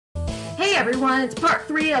Hey everyone, it's part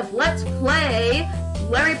 3 of Let's Play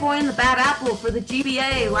Larryboy and the Bad Apple for the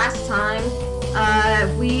GBA. Last time,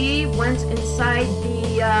 we went inside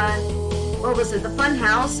the, what was it, the fun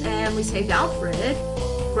house, and we saved Alfred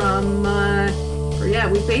from,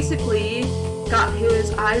 we basically got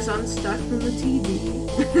his eyes unstuck from the TV.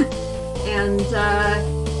 And,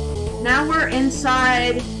 now we're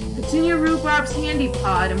inside Petunia Rhubarb's handy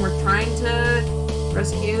pod, and we're trying to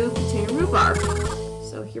rescue Petunia Rhubarb.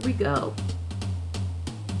 So here we go.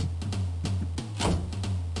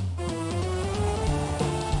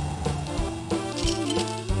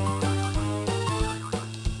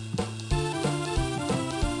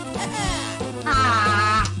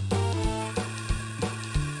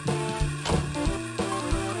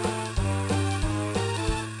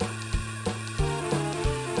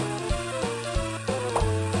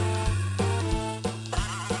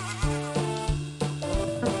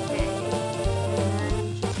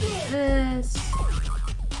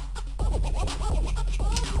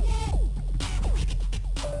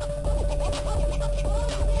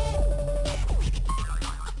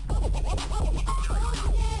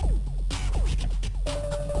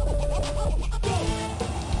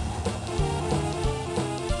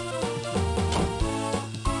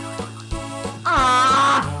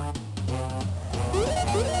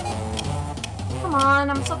 Come on,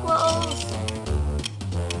 I'm so close.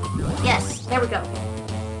 Yes, there we go.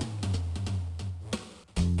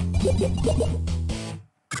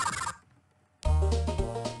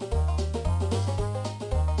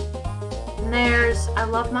 And there's I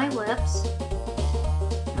love my lips.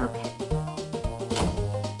 Okay.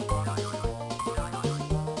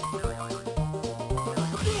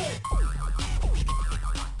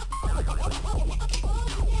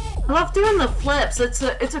 I love doing the flips. It's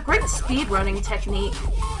a great speed running technique.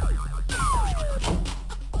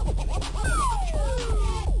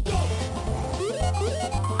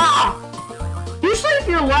 Ah! Usually if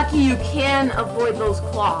you're lucky you can avoid those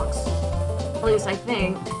clogs. At least I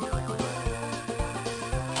think.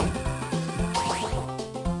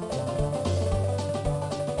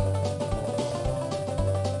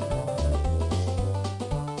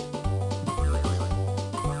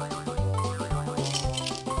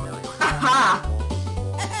 Aha!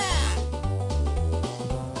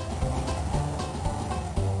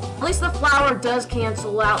 At least the flower does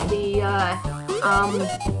cancel out the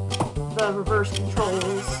reverse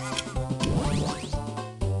controls.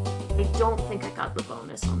 I don't think I got the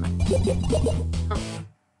bonus on that. Oh.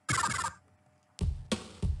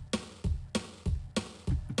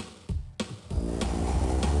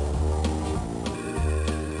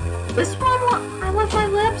 This one, I love my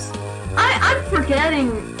lips. I'm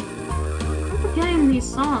forgetting these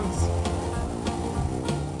songs.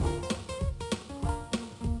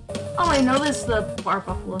 Oh, I know this is the Bar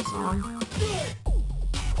Buffalo song.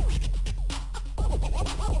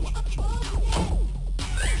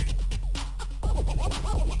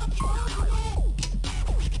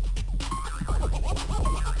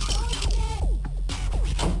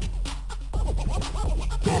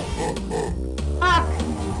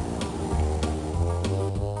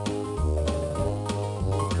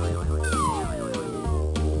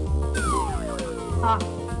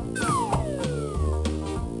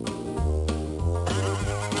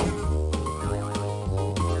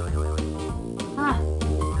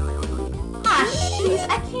 Jeez,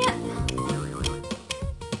 I can't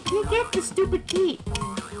get the stupid key.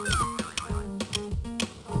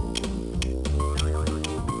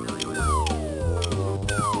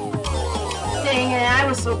 Dang it, I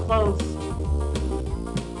was so close.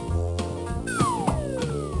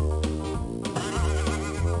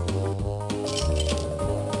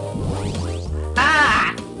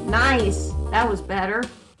 Ah, nice. That was better.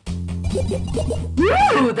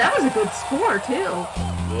 Woo, that was a good score too.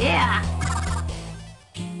 Yeah.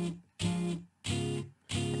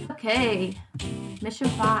 Okay, mission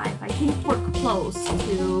 5. I think we're close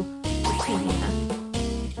to Petunia.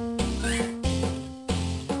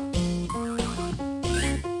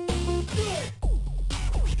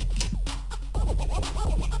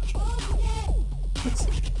 Let's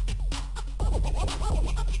see.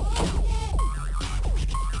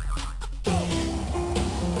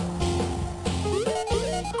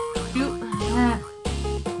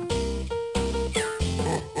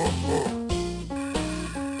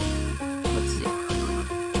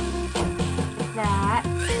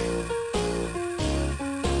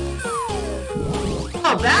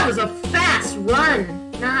 Oh, that was a fast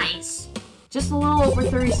run. Nice. Just a little over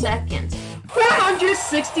 30 seconds.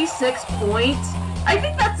 466 points. I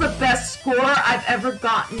think that's the best score I've ever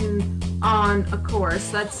gotten on a course.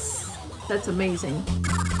 That's amazing.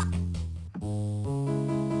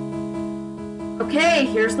 Okay,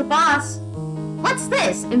 here's the boss. What's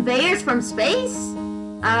this? Invaders from space?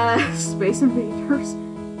 Space invaders?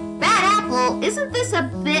 Bad Apple, isn't this a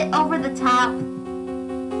bit over the top?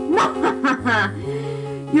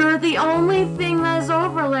 You're the only thing that is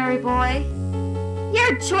over, Larryboy.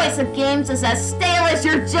 Your choice of games is as stale as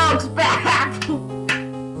your jokes, Bad Apple.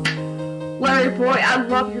 Larryboy, I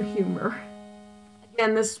love your humor.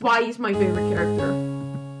 Again, this is why he's my favorite character.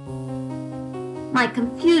 My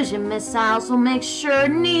confusion missiles will make sure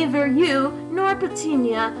neither you nor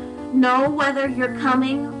Petunia know whether you're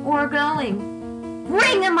coming or going.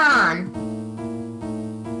 Bring him on!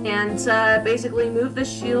 And basically move the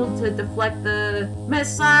shield to deflect the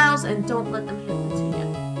missiles and don't let them hit Petunia.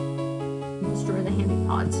 Destroy the handy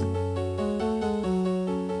pods.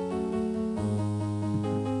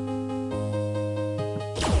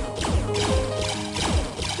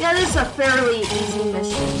 Yeah, this is a fairly easy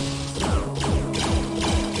mission.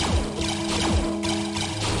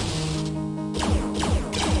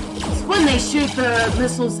 It's when they shoot the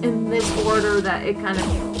missiles in this order that it kind of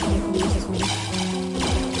confuses me.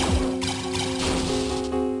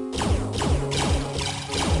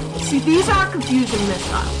 See, these are confusion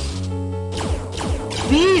missiles.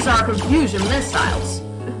 These are confusion missiles.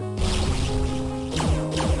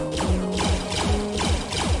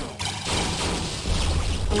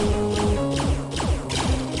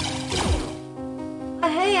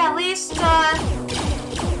 Hey, at least,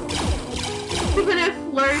 even if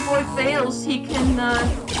Larryboy fails, he can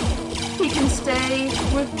stay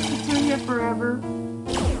with Petunia forever.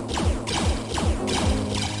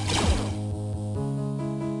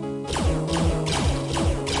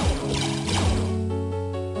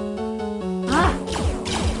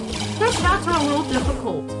 Those shots are a little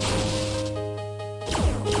difficult.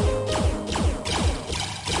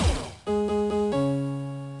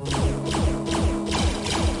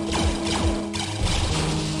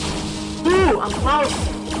 I'm close.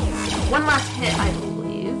 One last hit, I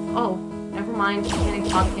believe. Oh, never mind. Panic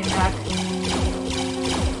Pop came back.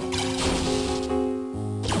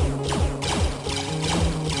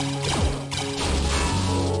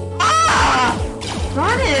 Ah!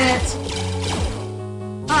 Darn it!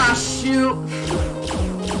 Ah, shoot.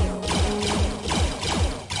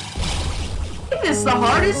 I think this is the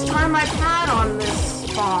hardest time I've had on this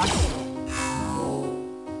boss.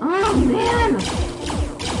 Oh, man!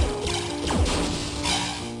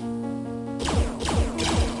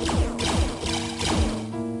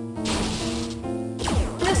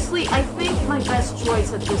 I think my best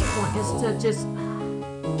choice at this point is to just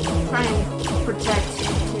try and protect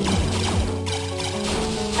Petunia.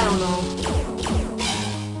 I don't know.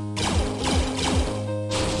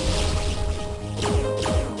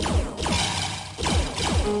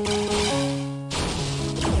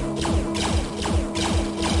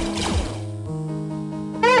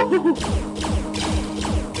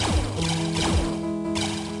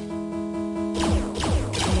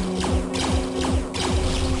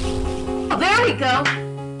 There we go.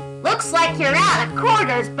 Looks like you're out of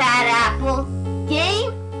quarters, Bad Apple.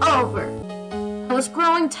 Game over. I was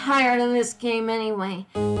growing tired of this game anyway.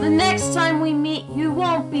 The next time we meet, you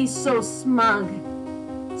won't be so smug.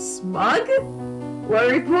 Smug?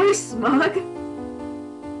 Larryboy smug? I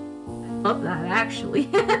love that, actually.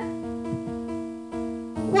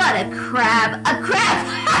 What a crab. A crab!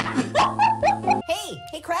 Hey,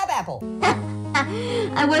 Crab Apple.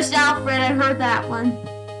 I wish Alfred had heard that one.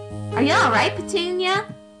 Are you alright, Petunia?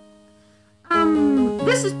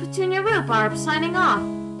 This is Petunia Rhubarb signing off.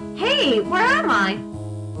 Hey, where am I?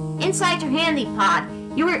 Inside your handy pod.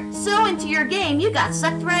 You were so into your game, you got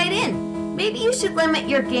sucked right in. Maybe you should limit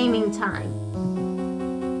your gaming time.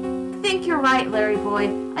 I think you're right,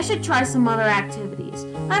 Larryboy. I should try some other activities.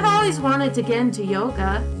 I've always wanted to get into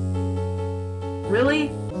yoga. Really?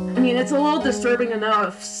 I mean, it's a little disturbing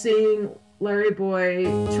enough seeing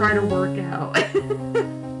Larryboy try to work out.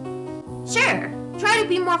 Sure. Try to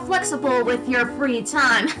be more flexible with your free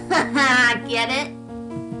time. Get it?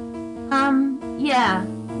 Yeah.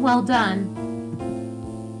 Well done.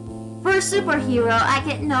 For a superhero, I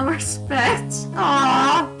get no respect.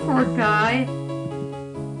 Aw, poor guy.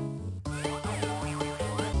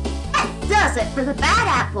 That does it for the Bad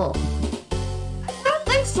Apple. I don't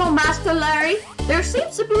think so, Master Larry. There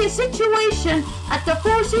seems to be a situation at the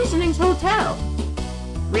Four Seasonings Hotel.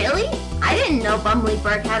 Really? I didn't know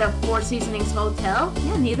Bumbleberg had a Four Seasonings hotel.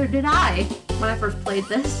 Yeah, neither did I when I first played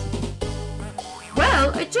this.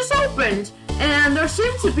 Well, it just opened, and there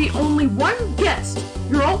seems to be only one guest,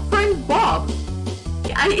 your old friend Bob.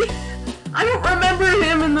 I don't remember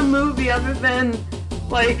him in the movie other than,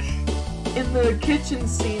 like, in the kitchen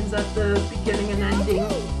scenes at the beginning and ending.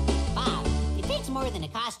 Bob, you think more than a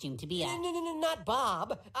costume to be a... No, not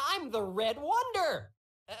Bob. I'm the Red Wonder.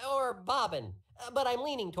 Or Bobbin. But I'm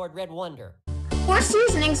leaning toward Red Wonder. Four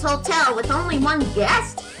Seasonings Hotel with only one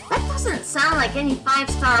guest? That doesn't sound like any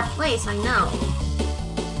five-star place I know.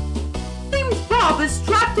 Seems Bob is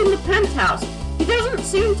trapped in the penthouse. He doesn't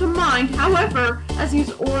seem to mind, however, as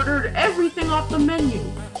he's ordered everything off the menu.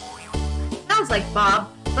 Sounds like Bob,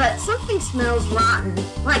 but something smells rotten,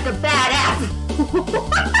 like a bad apple.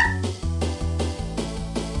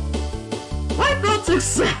 My thoughts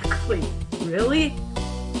exactly. Really?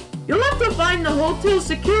 You'll have to find the hotel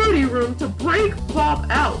security room to break Bob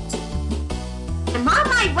out. I'm on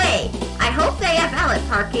my way. I hope they have valet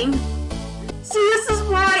parking. See, this is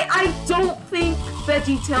why I don't think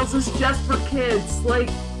VeggieTales is just for kids.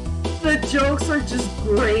 Like, the jokes are just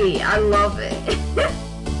great. I love it.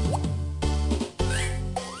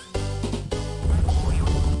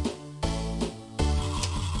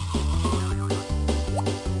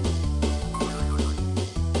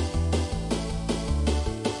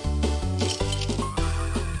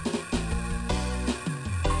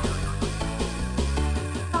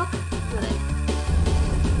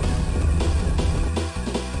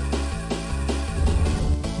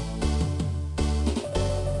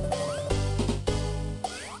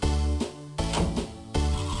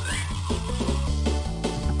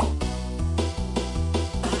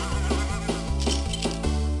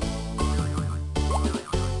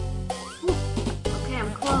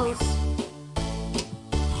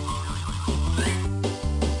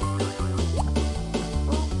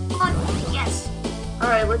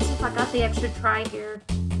 Let's see if I got the extra try here.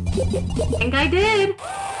 I think I did.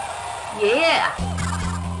 Yeah.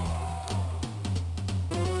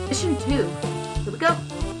 Mission 2. Here we go.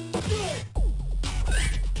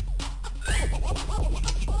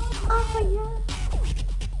 Oh, yeah.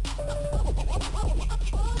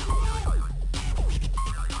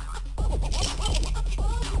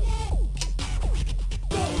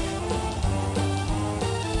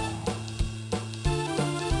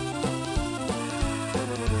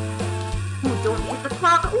 Don't hit the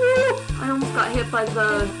clock. Ooh, I almost got hit by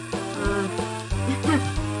the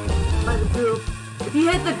by the goop. If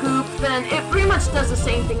you hit the goop, then it pretty much does the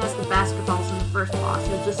same thing as the basketballs in the first boss.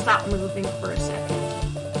 You'll just stop moving for a second.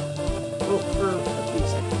 Well, for a few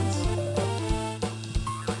seconds.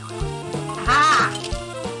 Aha!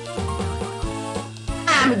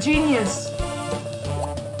 I'm a genius.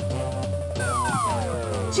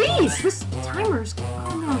 Jeez, this timer's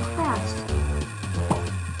going on fast.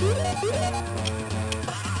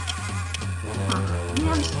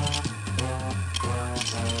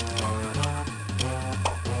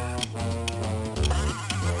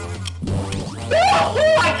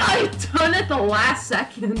 Oh, I done it the last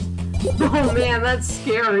second. Oh man, that's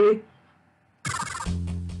scary.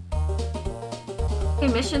 Okay,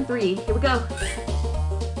 mission 3. Here we go.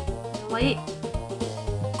 Wait.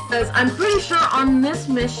 Because I'm pretty sure on this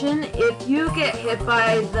mission, if you get hit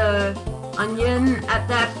by the onion at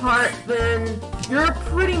that part, then you're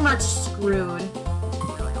pretty much screwed.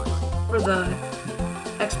 For the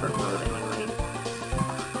expert mode, anyway.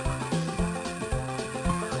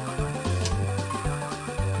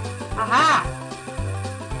 Aha!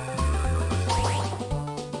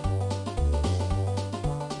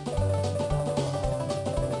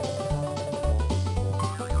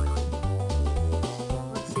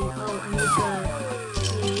 Let's see. Oh, I need the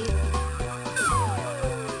key.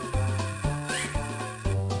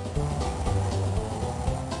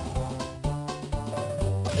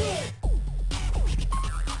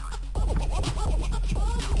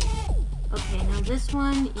 Okay, now this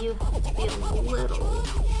one you have to be a little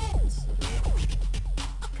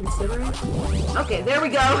considerate. Okay, there we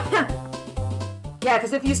go. Yeah,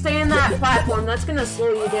 because if you stay in that platform, that's gonna slow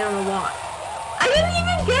you down a lot. I didn't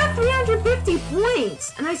even get 350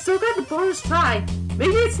 points, and I still got the bonus try.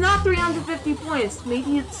 Maybe it's not 350 points.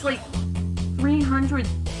 Maybe it's like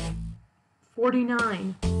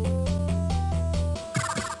 349.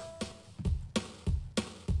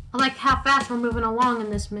 I like how fast we're moving along in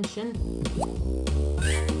this mission.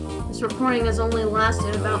 This recording has only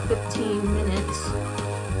lasted about 15 minutes.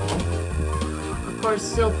 Of course,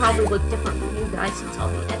 still probably look different for you guys since I'll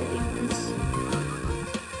be editing this.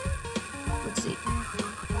 Let's see.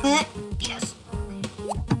 Yes.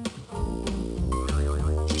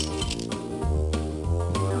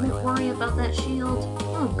 Don't worry about that shield.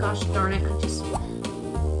 Oh gosh darn it, I just...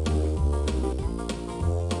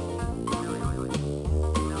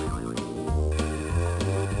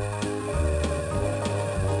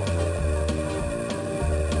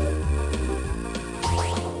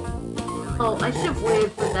 Oh, I should have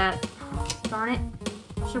waited for that. Darn it.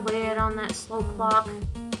 your weight on that slow clock.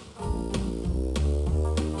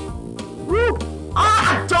 Woo!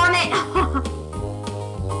 Ah, darn it!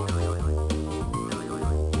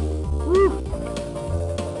 Woo!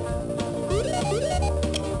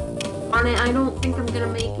 Darn it, I don't think I'm gonna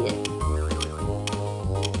make it.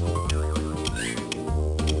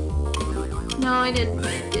 No, I didn't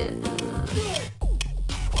make it.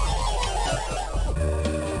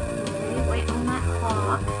 Okay, wait on that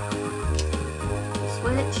clock.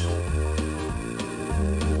 Switch.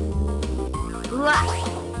 Blah.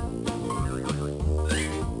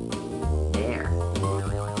 There.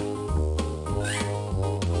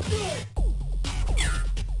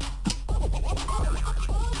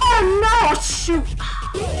 Oh no! Shoot!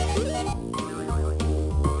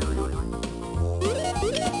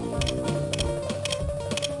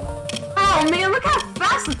 Oh man, look how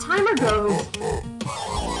fast the timer goes!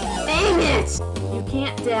 Dang it! You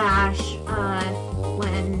can't dash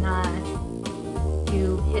when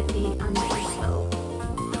you hit the undo.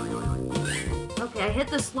 Okay, I hit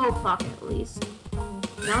the slow clock at least.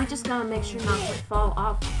 Now I just gotta make sure not to fall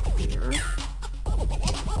off here.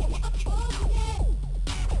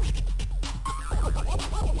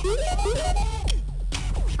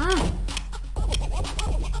 Ah.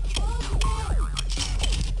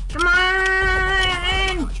 Come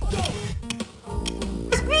on!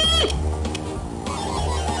 Speed!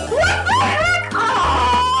 What the heck?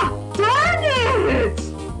 Oh, darn it!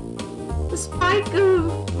 The spike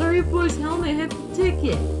of Larryboy's helmet hit the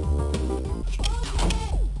ticket.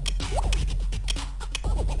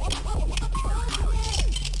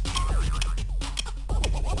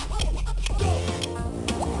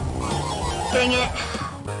 Dang it.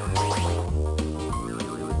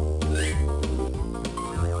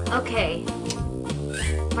 Okay.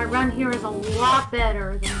 My run here is a lot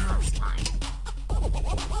better than last time.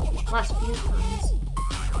 Last few times.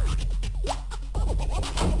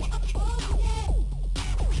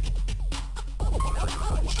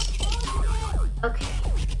 Okay.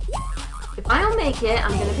 If I don't make it,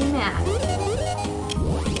 I'm gonna be mad.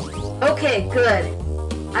 Okay, good.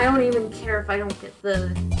 I don't even care if I don't get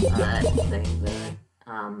the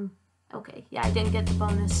okay, yeah, I didn't get the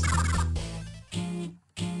bonus.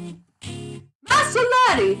 Master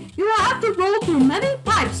Larry, you will have to roll through many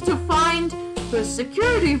pipes to find the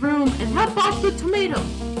security room and help off the tomato.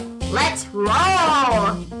 Let's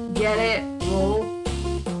roll! Get it? Roll.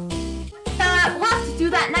 We'll have to do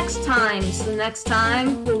that next time. So next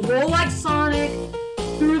time, we'll roll like Sonic,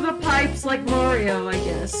 through the pipes like Mario, I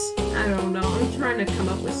guess. I don't know, I'm trying to come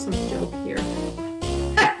up with some joke here.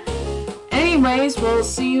 Anyways, we'll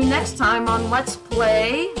see you next time on Let's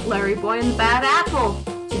Play Larryboy and the Bad Apple.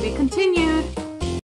 To be continued.